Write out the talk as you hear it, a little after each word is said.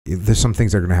there's some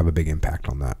things that are going to have a big impact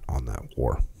on that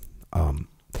war.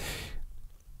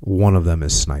 One of them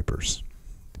is snipers.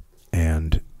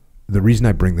 And the reason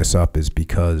I bring this up is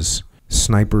because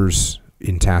snipers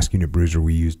in Task Unit Bruiser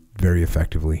we used very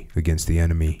effectively against the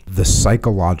enemy. The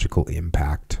psychological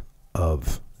impact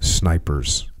of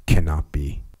snipers cannot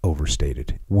be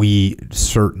overstated. We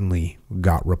certainly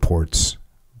got reports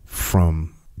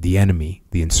from the enemy,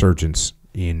 the insurgents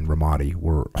in Ramadi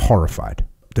were horrified.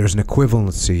 There's an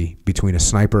equivalency between a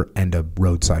sniper and a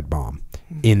roadside bomb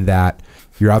in that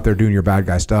you're out there doing your bad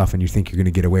guy stuff and you think you're going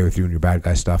to get away with doing your bad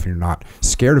guy stuff and you're not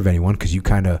scared of anyone because you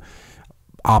kind of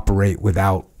operate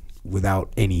without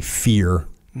any fear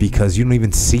because you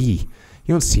don't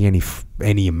see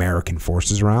any American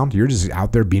forces around. You're just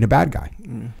out there being a bad guy.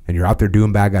 And you're out there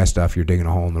doing bad guy stuff. You're digging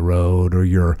a hole in the road or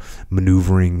you're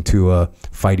maneuvering to a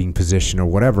fighting position or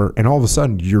whatever. And all of a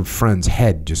sudden your friend's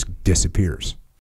head just disappears.